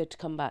 so they could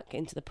come back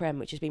into the Prem,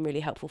 which has been really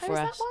helpful for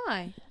us. Is that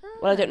why?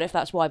 Well, I don't know if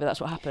that's why, but that's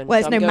what happened.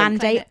 Well, So there's I'm no going-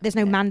 mandate. There's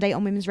no mandate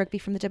on women's rugby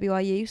from the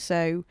WRU,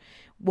 so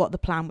what the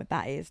plan with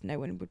that is, no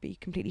one would be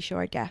completely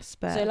sure, I guess.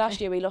 But So last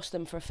year we lost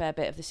them for a fair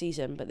bit of the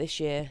season, but this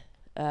year,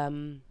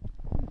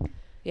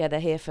 they're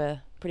here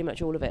for pretty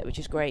much all of it, which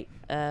is great.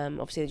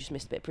 Obviously they just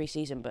missed a bit of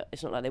pre-season, but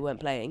it's not like they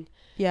weren't playing.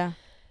 Yeah.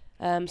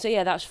 So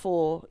yeah, that's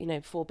 4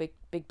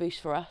 big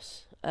boosts for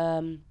us.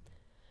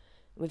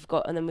 We've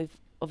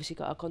obviously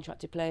got our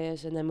contracted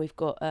players, and then we've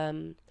got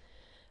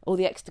all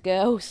the extra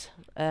girls.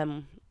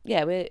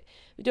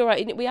 We do all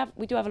right.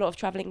 We do have a lot of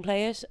travelling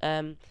players.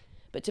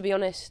 But to be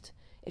honest,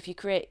 if you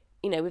create,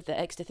 with the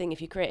extra thing,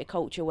 if you create a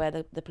culture where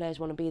the players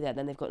want to be there,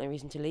 then they've got no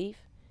reason to leave.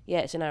 Yeah,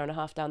 it's an hour and a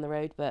half down the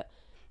road, but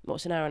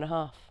what's an hour and a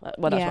half?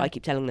 Well, that's what I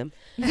keep telling them.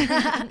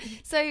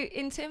 So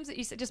in terms of,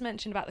 you just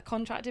mentioned about the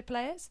contracted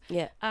players.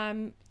 Yeah.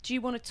 Do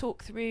you want to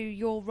talk through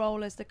your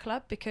role as the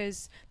club?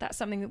 Because that's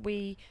something that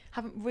we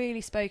haven't really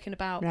spoken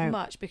about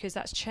much, because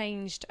that's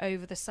changed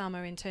over the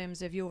summer in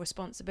terms of your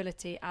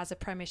responsibility as a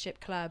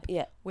Premiership club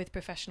with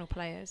professional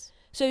players.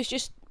 So it's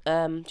just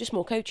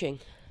more coaching.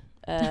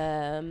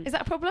 Is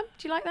that a problem?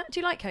 Do you like that? Do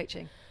you like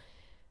coaching?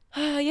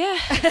 Yeah,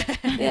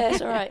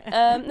 it's all right.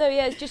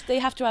 It's just they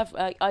have to have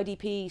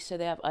IDPs, so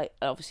they have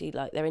obviously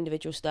like their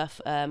individual stuff,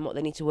 what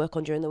they need to work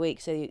on during the week.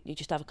 So you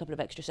just have a couple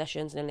of extra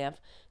sessions, and then they have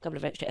a couple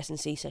of extra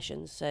S&C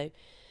sessions. So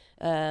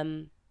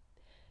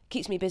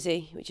keeps me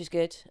busy, which is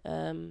good.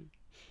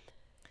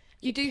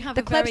 You do have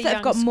the a clubs very that have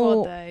young got squad,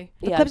 more, though.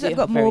 the Yeah, clubs we that have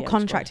have got a very more young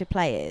contracted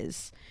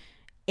players,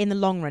 in the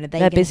long run,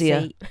 They're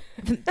busier.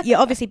 You're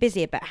obviously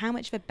busier, but how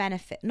much of a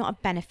benefit? Not a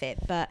benefit,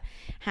 but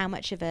how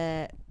much of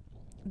the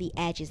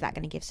edge is that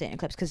going to give certain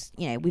clubs? Because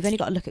we've only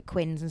got to look at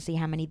Quins and see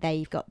how many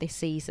they've got this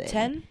season.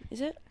 10, is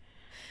it?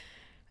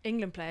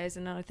 England players,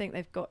 and I think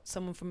they've got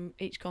someone from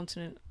each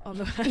continent on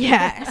the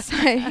Yeah. So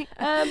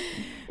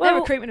their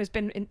recruitment has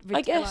been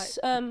I guess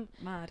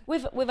mad.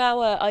 with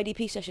our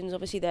IDP sessions,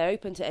 obviously they're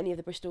open to any of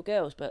the Bristol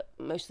girls, but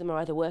most of them are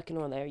either working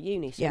or they're at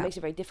uni, so it makes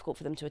it very difficult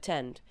for them to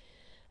attend.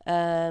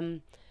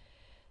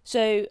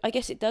 So I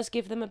guess it does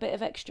give them a bit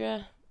of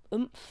extra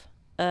oomph,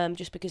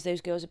 just because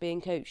those girls are being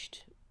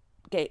coached,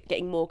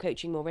 getting more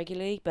coaching more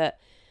regularly. But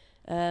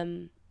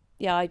I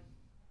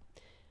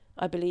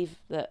believe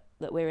that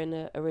we're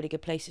in a really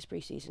good place this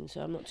pre-season,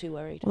 so I'm not too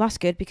worried. Well, that's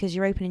good, because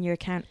you're opening your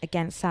account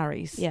against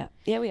Sarries. Yeah,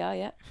 we are.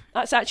 Yeah,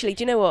 that's actually.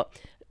 Do you know what?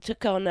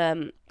 Took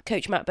on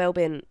Coach Matt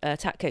Belbin,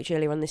 attack coach,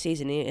 earlier on this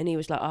season, and he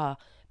was like,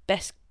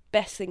 best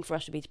thing for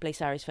us would be to play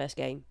Sarries' first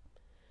game,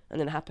 and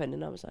then it happened,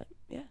 and I was like,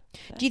 yeah.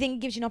 Fair. Do you think it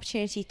gives you an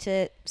opportunity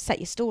to set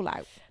your stall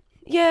out?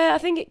 Yeah, I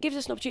think it gives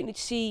us an opportunity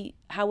to see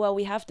how well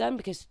we have done,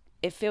 because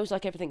it feels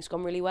like everything's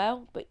gone really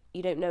well, but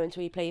you don't know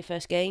until you play your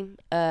first game.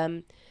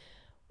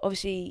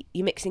 Obviously,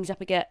 you mix things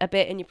up a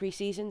bit in your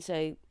pre-season,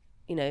 so,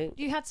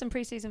 You had some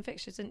pre-season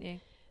fixtures, didn't you?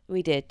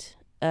 We did.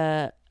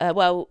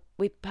 Well,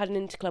 we had an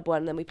Interclub one,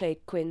 and then we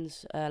played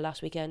Quins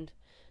last weekend.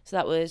 So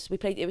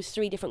it was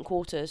 3 different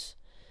quarters.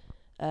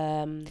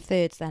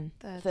 Thirds, then.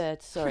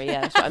 Thirds, sorry,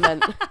 yeah, that's what I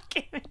meant.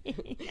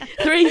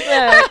 3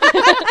 thirds.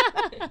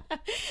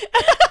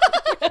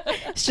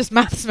 It's just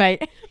maths,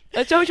 mate.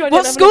 I told you I didn't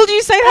What have school do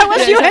you say how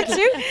much you went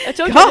to? I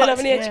told you I didn't have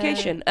any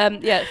education.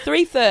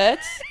 3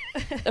 thirds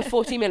of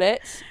 40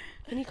 minutes.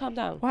 Can you calm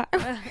down? Wow.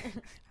 Yeah.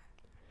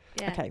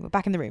 Okay, we're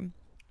back in the room.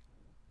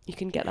 You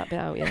can get that bit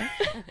out,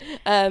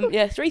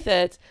 yeah. 3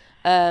 thirds.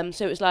 So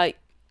it was like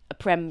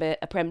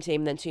a prem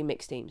team, then 2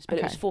 mixed teams. But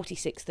it Okay. was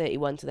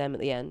 46-31 to them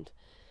at the end.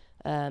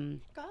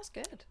 That's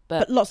good.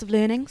 But lots of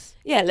learnings.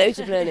 Yeah, loads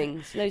of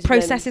learnings.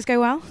 Processes go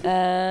well.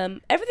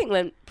 Everything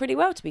went pretty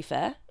well, to be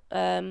fair.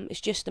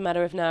 It's just a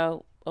matter of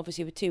now,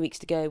 obviously with 2 weeks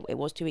to go, it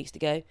was 2 weeks to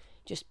go,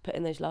 just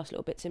putting those last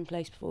little bits in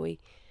place before we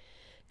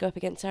go up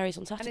against Sarries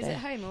on Saturday. And is it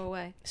home or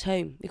away? It's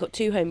home. We've got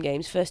 2 home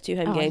games, first 2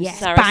 home games. Yes.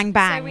 Saracens- Bang,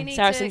 bang. So we need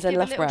Saracens to and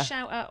give a little Loughborough.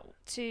 shout out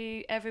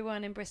to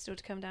everyone in Bristol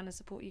to come down and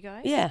support you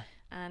guys. Yeah.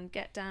 And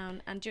get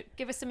down and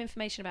give us some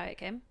information about it,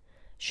 Kim.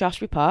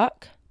 Shaftesbury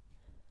Park,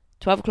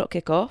 12 o'clock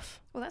kickoff.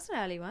 Well, that's an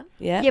early one.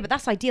 Yeah. Yeah, but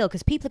that's ideal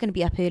because people are going to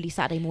be up early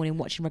Saturday morning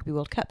watching Rugby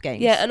World Cup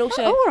games. Yeah, and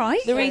also all right.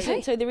 the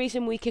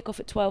reason we kick off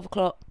at 12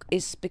 o'clock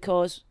is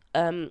because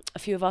a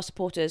few of our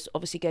supporters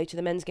obviously go to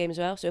the men's game as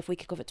well. So if we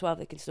kick off at 12,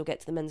 they can still get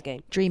to the men's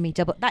game. Dreamy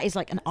double. That is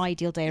like an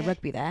ideal day of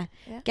rugby there.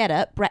 Yeah. Get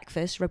up,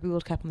 breakfast, Rugby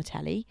World Cup on the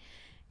telly.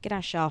 Get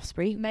out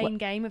Shaftesbury. Main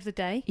game of the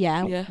day.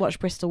 Yeah. Watch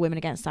Bristol women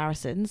against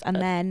Saracens, and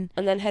then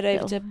head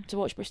over to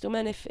watch Bristol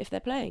men if they're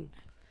playing.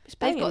 It's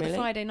They've banging, got really. the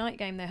Friday night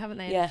game though, haven't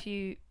they? Yeah.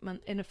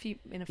 In a few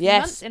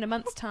Yes. months, in a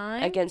month's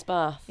time. Against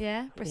Bath.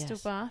 Yeah, Bristol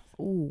Yes. Bath.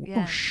 ooh,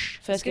 Yeah. whoosh.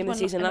 It's First a good game of one, the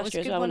season and it last was a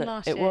year as good well, one wasn't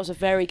last it? It year. was a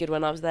very good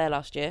one. I was there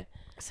last year.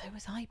 So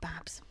was I,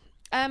 Babs.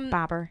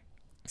 Babber.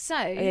 So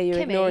Oh, yeah, you were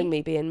Kimmy, ignoring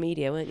me being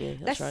media, weren't you?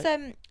 That's Let's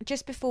right.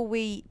 just before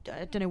we,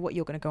 I don't know what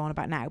you're going to go on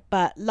about now,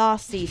 but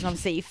last season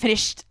obviously you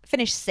finished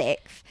 6th.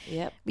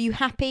 Yep. Were you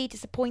happy,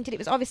 disappointed? It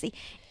was obviously,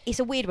 it's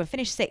a weird one,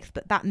 finished 6th,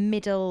 but that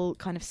middle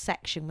kind of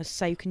section was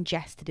so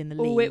congested in the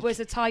league. Oh, it was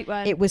a tight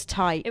one. It was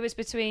tight. It was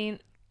between.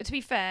 To be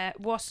fair,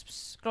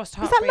 Wasps, Gloucester.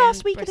 Was that Hartpury last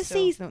and week of the Bristol.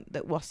 season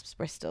that Wasps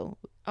Bristol?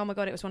 Oh my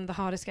god, it was one of the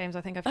hardest games I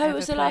think I've Oh, ever it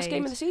was the last played.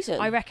 game of the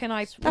season. I reckon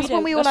I. That's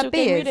when we all had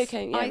beers. I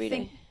think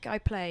I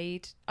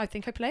played. I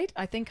think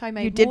I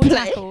made did more play.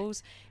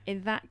 tackles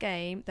in that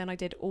game than I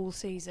did all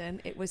season.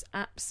 It was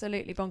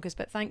absolutely bonkers.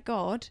 But thank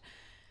God,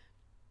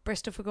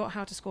 Bristol forgot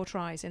how to score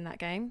tries in that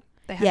game.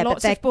 They had Yeah, but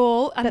lots their- of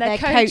ball, and but their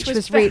coach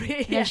was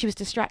very. yeah, she was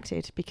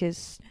distracted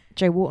because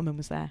Joe Waterman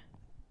was there.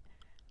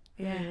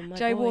 Yeah, Oh, my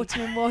Joe boy.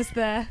 Waterman was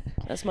there.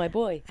 That's my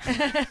boy.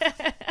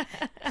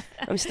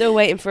 I'm still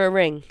waiting for a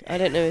ring. I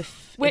don't know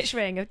if... Which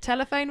ring? A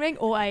telephone ring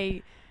or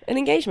a? An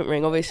engagement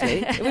ring,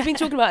 obviously. We've been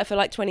talking about it for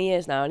like 20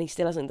 years now, and he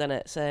still hasn't done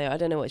it. So I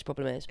don't know what his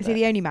problem is. Is he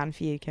the only man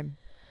for you, Kim?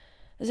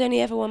 There's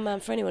only ever one man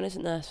for anyone,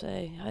 isn't there? So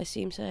I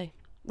assume so.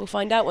 We'll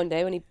find out one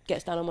day when he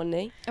gets down on one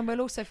knee. And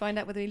we'll also find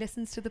out whether he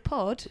listens to the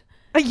pod.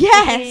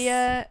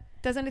 Yes.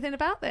 He does anything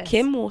about this.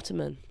 Kim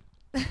Waterman.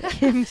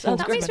 Kim Sounds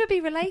That good. means we'll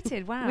be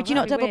related. Wow. Would you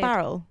not that'd be double weird.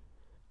 barrel?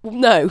 Well,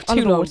 no, too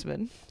Oliver long.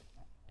 Waterman.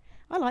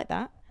 I like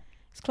that.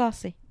 It's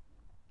classy.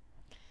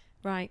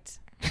 Right,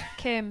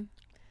 Kim.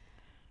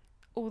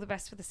 All the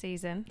best for the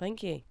season.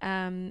 Thank you.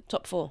 Um,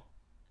 Top 4.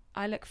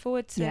 I look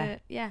forward to Yeah.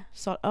 yeah.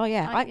 So, oh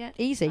yeah,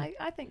 easy.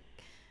 I think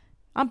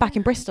I'm back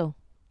in Bristol.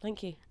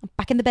 Thank you. I'm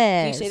back in the Do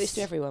Bears. you say this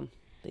to everyone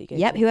that you go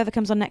Yep, to? whoever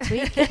comes on next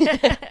week.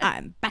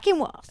 I'm back in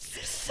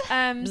Wasps.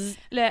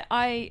 look,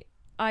 I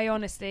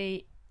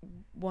honestly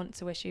want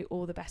to wish you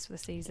all the best for the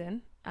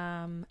season.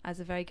 As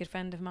a very good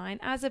friend of mine,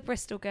 as a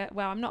Bristol girl.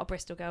 Well, I'm not a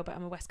Bristol girl, but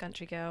I'm a West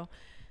Country girl.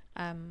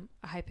 I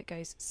hope it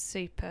goes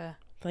super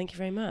Thank you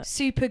very much.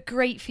 super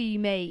great for you,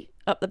 mate.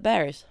 Up the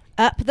Bears.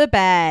 Up the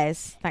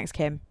Bears. Thanks,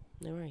 Kim.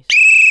 No worries.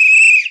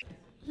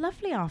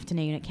 Lovely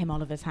afternoon at Kim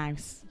Oliver's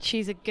house.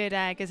 She's a good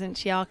egg, isn't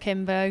she, our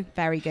Kimbo?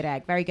 Very good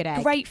egg. Very good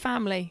egg. Great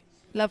family.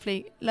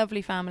 Lovely,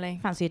 lovely family.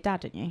 Fancy your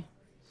dad, didn't you?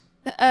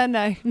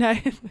 No.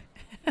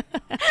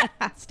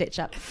 Stitch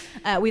up.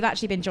 We've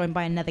actually been joined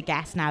by another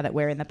guest now that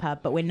we're in the pub,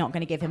 but we're not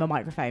going to give him a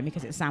microphone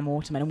because it's Sam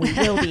Waterman and we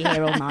will be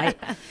here all night.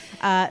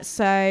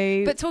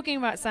 But talking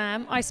about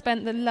Sam, I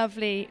spent the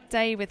lovely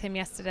day with him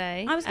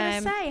yesterday. I was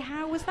going to say,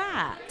 how was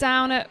that?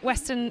 Down at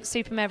Western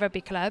Supermare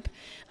Rugby Club.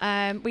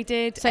 We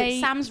did So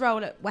Sam's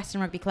role at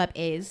Western Rugby Club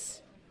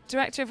is...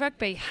 Director of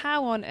Rugby.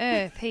 How on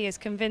earth he has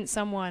convinced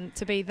someone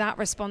to be that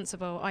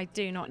responsible, I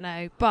do not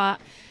know.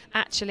 But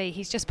actually,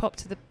 he's just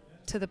popped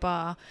to the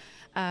bar.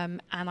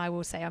 And I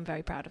will say I'm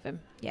very proud of him.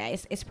 Yeah,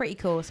 it's pretty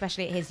cool,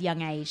 especially at his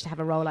young age, to have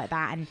a role like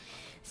that. And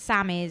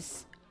Sam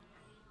is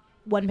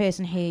one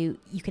person who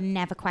you can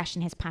never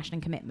question his passion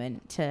and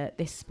commitment to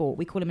this sport.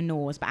 We call him a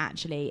nose, but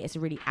actually it's a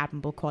really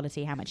admirable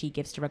quality how much he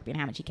gives to rugby and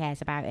how much he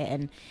cares about it.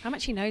 And how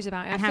much he knows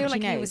about it. And I how feel much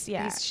he like knows,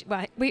 yeah.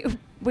 well,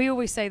 we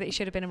always say that he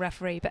should have been a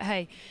referee, but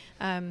hey,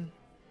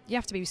 you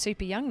have to be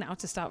super young now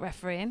to start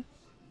refereeing.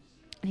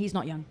 he's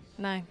not young.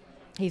 No.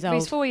 He's Well,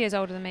 old. he's 4 years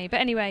older than me. But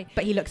anyway.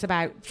 But he looks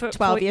about for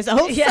 12 years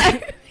old.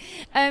 Yeah.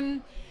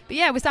 But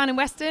yeah, it was down in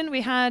Weston.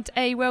 We had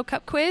a World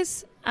Cup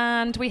quiz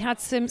and we had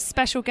some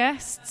special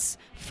guests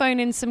phone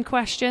in some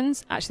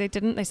questions. Actually, they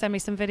didn't. They sent me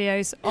some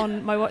videos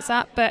on my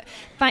WhatsApp. But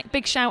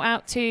big shout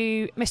out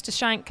to Mr.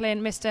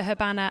 Shanklin, Mr.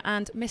 Habana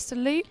and Mr.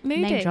 Moody.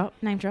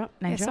 Name drop.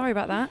 Sorry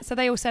about that. So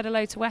they all said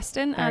hello to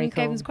Weston Very and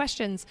gave them cool. some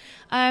questions.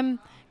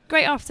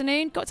 Great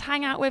afternoon. Got to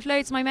hang out with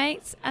loads of my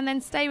mates and then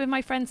stay with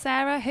my friend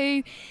Sarah,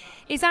 who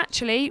is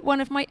actually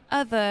one of my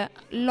other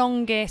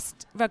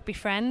longest rugby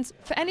friends.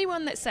 For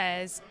anyone that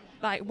says,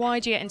 like, why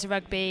do you get into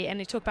rugby? And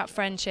they talk about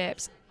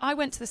friendships. I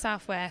went to the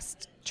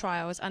Southwest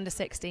trials under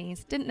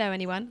 16s, didn't know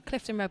anyone,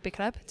 Clifton Rugby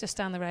Club, just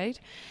down the road.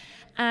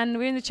 And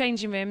we were in the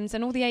changing rooms,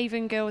 and all the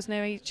Avon girls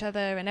know each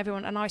other, and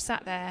everyone. And I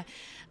sat there,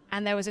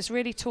 and there was this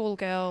really tall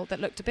girl that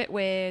looked a bit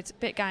weird, a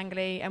bit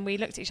gangly, and we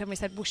looked at each other and we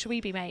said, well, should we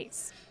be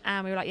mates?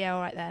 And we were like, yeah,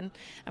 all right then.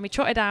 And we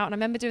trotted out, and I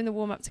remember doing the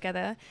warm-up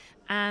together,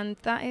 and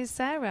that is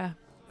Sarah.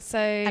 So,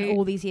 and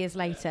all these years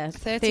later,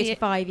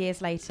 35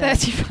 years later.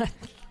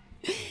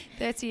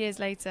 30 years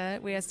later,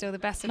 we are still the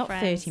best of Not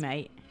friends. 30,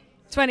 mate.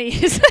 20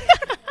 years.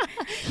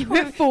 You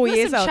were 4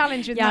 years old.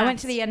 Challenge with I maths. went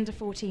to the under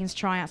 14s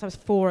tryouts. I was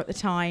 4 at the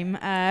time.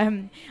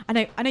 I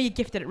know you're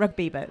gifted at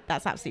rugby, but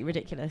that's absolutely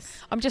ridiculous.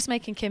 I'm just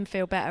making Kim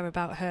feel better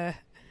about her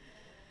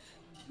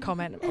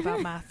comment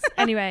about maths.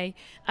 Anyway,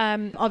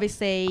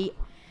 obviously,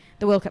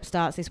 the World Cup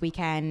starts this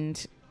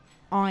weekend.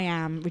 I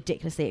am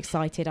ridiculously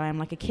excited. I am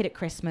like a kid at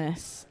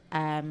Christmas.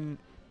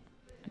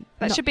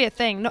 That should be a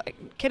thing. Not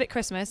kid at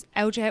Christmas,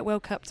 LJ at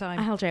World Cup time.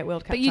 LJ at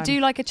World Cup But you time. do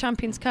like a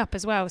Champions Cup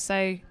as well,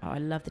 so... Oh, I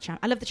love the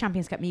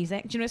Champions Cup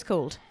music. Do you know what it's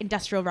called?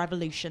 Industrial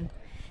Revolution.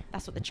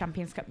 That's what the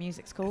Champions Cup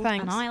music's called.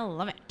 Thanks. And I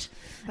love it.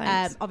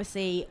 Thanks.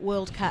 Obviously,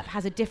 World Cup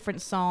has a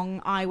different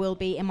song. I will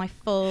be in my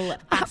full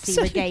Bassy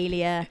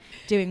regalia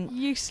doing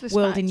Useless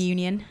World facts. in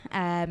Union.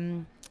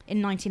 In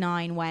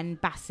 99 when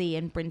Bassy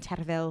and Bryn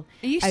Terfel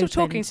Are you still opened.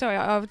 talking? Sorry,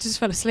 I just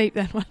fell asleep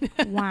then.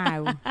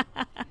 Wow.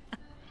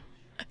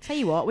 Tell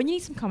you what, when you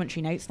need some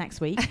commentary notes next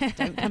week,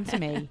 don't come to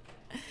me.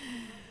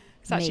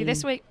 It's actually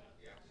this week.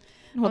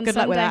 Well, on good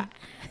luck with Sunday.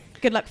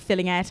 that. Good luck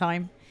filling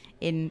airtime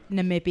in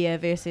Namibia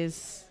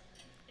versus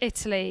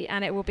Italy,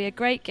 and it will be a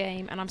great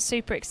game, and I'm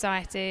super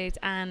excited.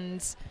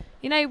 And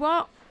you know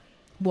what?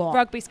 what?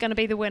 Rugby's going to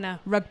be the winner.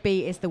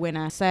 Rugby is the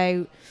winner.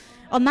 So,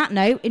 on that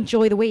note,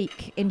 enjoy the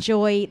week.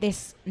 Enjoy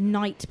this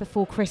night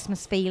before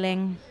Christmas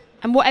feeling.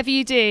 And whatever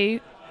you do,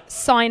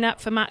 sign up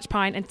for Match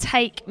Pint and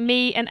take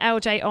me and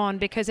LJ on,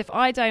 because if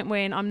I don't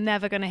win, I'm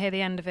never going to hear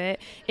the end of it.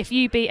 If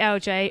you beat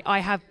LJ, I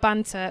have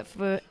banter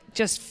for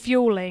just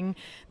fueling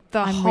the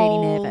I'm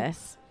whole really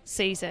nervous.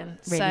 season.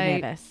 Really so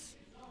nervous.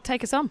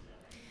 take us on.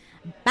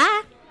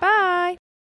 Bye. Bye.